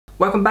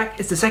Welcome back,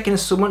 it's the second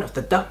installment of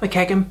the Duff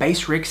McKagan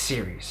bass rig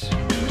series.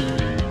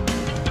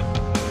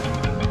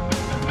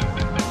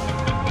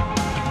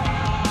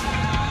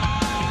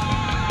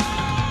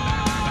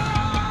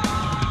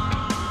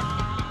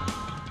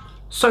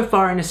 So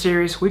far in the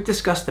series, we've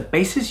discussed the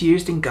basses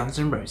used in Guns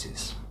N'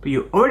 Roses, but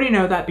you already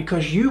know that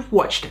because you've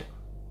watched it,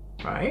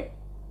 right?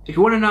 If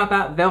you want to know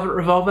about Velvet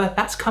Revolver,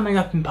 that's coming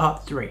up in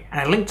part 3,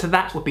 and a link to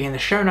that will be in the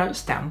show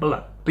notes down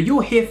below. But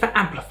you're here for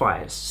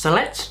amplifiers, so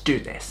let's do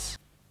this.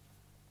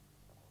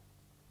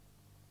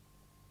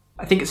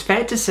 I think it's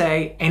fair to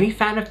say any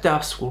fan of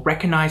Duff's will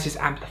recognise his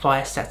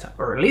amplifier setup,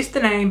 or at least the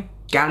name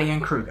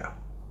Gallien Krueger.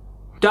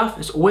 Duff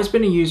has always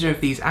been a user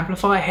of these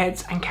amplifier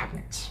heads and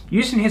cabinets,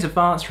 using his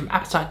advance from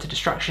Appetite to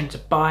Destruction to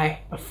buy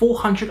a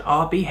 400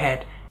 RB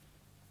head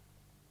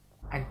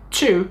and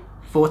 2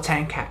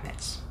 410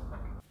 cabinets.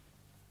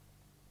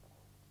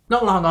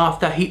 Not long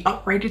after, he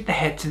upgraded the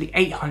head to the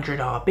 800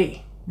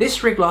 RB.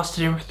 This rig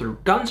lasted him through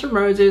Guns N'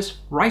 Roses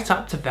right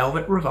up to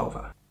Velvet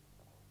Revolver,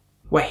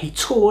 where he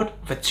toured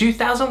with a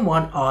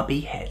 2001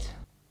 RB head.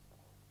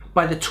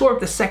 By the tour of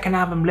the second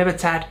album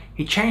Libertad,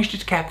 he changed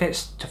his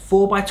cabinets to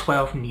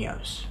 4x12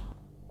 Neos.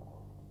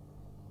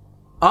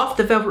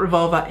 After Velvet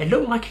Revolver, it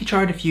looked like he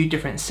tried a few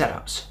different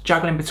setups,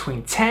 juggling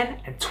between 10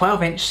 and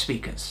 12-inch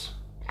speakers,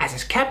 as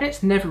his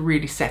cabinets never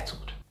really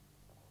settled.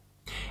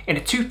 In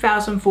a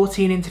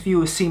 2014 interview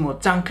with Seymour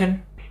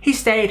Duncan, he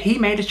stated he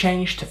made a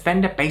change to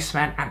Fender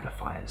Bassman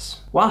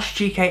amplifiers. Whilst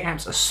GK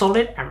amps are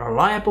solid and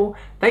reliable,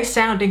 they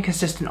sound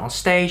inconsistent on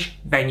stage,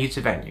 venue to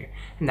venue,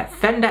 and that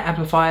Fender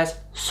amplifiers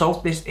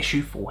solved this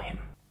issue for him.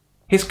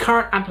 His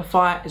current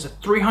amplifier is a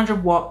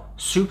 300 watt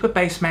Super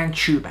Bassman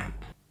tube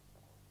amp.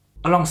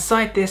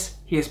 Alongside this,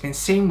 he has been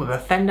seen with a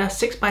Fender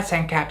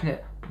 6x10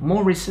 cabinet, but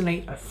more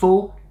recently a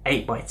full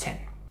 8x10.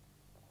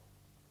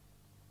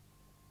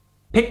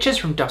 Pictures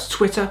from Duff's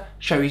Twitter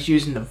show he's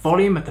using the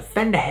volume of the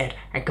Fender head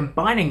and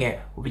combining it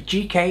with a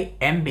GK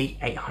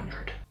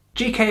MB800.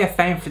 GK are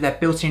famed for their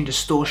built-in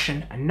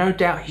distortion, and no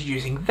doubt he's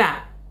using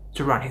that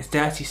to run his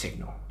dirty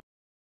signal.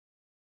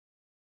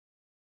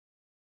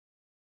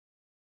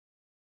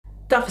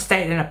 Duff has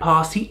stated in the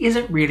past he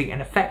isn't really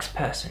an effects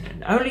person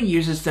and only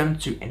uses them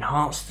to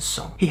enhance the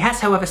song. He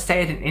has however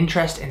stated an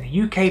interest in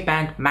the UK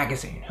band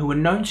Magazine, who were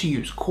known to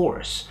use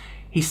chorus.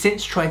 He's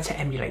since tried to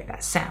emulate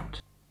that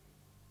sound.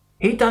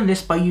 He'd done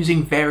this by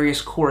using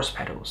various chorus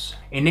pedals,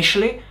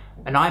 initially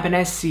an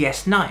Ibanez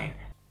CS9,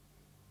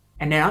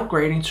 and then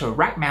upgrading to a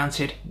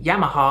rack-mounted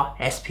Yamaha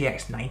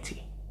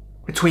SPX90.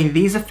 Between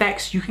these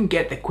effects, you can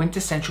get the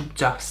quintessential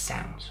Duff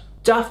sound.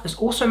 Duff has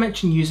also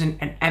mentioned using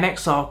an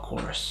MXR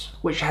chorus,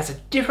 which has a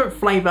different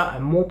flavour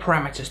and more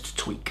parameters to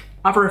tweak.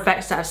 Other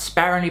effects that have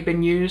sparingly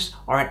been used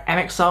are an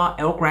MXR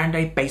El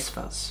Grande bass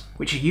fuzz,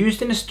 which are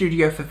used in the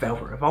studio for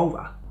Velvet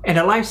Revolver. In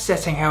a live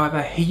setting,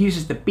 however, he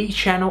uses the B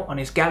channel on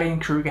his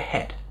Gallien Krueger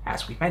head,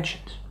 as we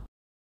mentioned.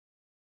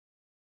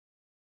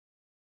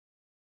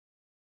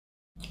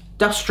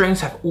 Duff strings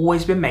have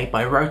always been made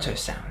by Roto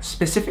Sound,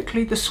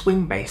 specifically the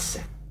swing bass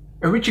sound.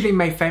 Originally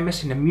made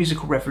famous in the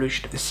musical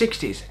revolution of the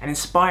 60s and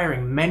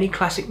inspiring many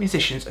classic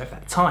musicians of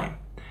that time.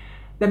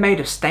 They're made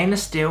of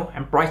stainless steel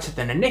and brighter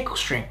than a nickel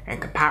string in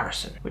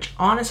comparison, which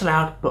aren't as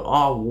loud but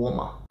are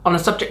warmer. On the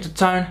subject of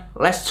tone,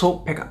 let's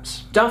talk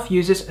pickups. Duff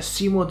uses a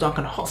Seymour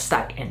Duncan hot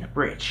stack in the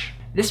bridge.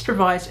 This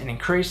provides an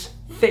increased,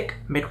 thick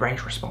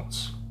mid-range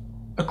response.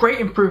 A great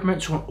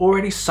improvement to an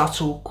already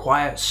subtle,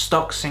 quiet,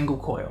 stock single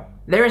coil.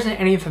 There isn't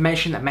any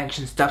information that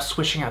mentions Duff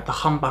switching out the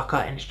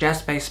humbucker in his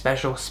Jazz Bass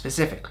Special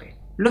specifically.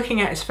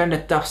 Looking at his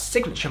Fender Duff's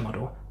signature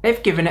model,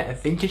 they've given it a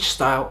vintage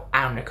style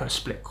Alnico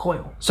split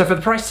coil. So for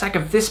the price tag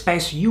of this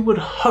bass, you would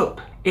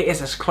hope it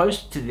is as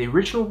close to the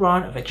original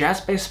run of a Jazz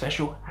Bass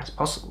Special as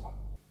possible.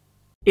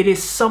 It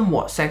is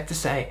somewhat safe to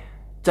say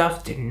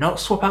Duff did not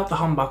swap out the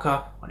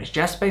humbucker on his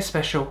Jazz Bass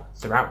Special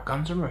throughout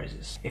Guns N'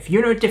 Roses. If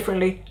you know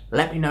differently,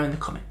 let me know in the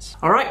comments.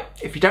 Alright,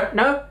 if you don't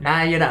know,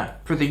 now you know.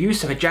 Through the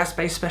use of a Jazz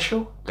Bass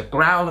Special, the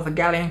growl of a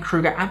Gallien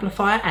Krueger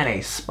amplifier, and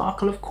a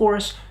sparkle of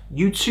chorus,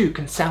 you too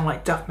can sound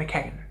like Duff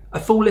McKagan. A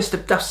full list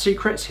of Duff's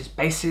secrets, his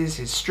basses,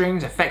 his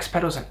strings, effects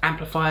pedals and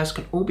amplifiers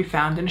can all be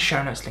found in the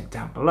show notes link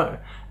down below,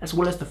 as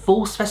well as the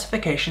full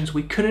specifications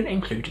we couldn't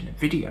include in the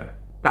video.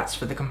 That's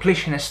for the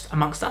completionists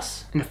amongst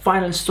us. In the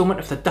final installment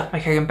of the Duff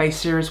McKagan bass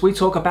series, we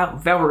talk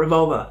about Velvet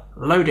Revolver,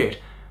 Loaded,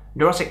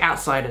 Neurotic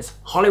Outsiders,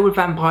 Hollywood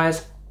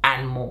Vampires,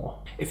 and more.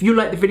 If you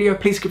like the video,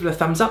 please give it a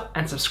thumbs up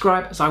and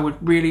subscribe, as I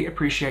would really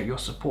appreciate your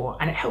support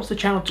and it helps the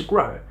channel to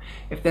grow.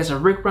 If there's a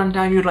rig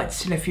rundown you'd like to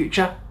see in the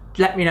future,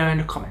 let me know in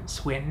the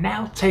comments. We're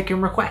now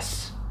taking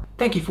requests.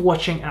 Thank you for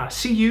watching and I'll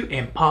see you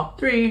in part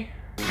 3.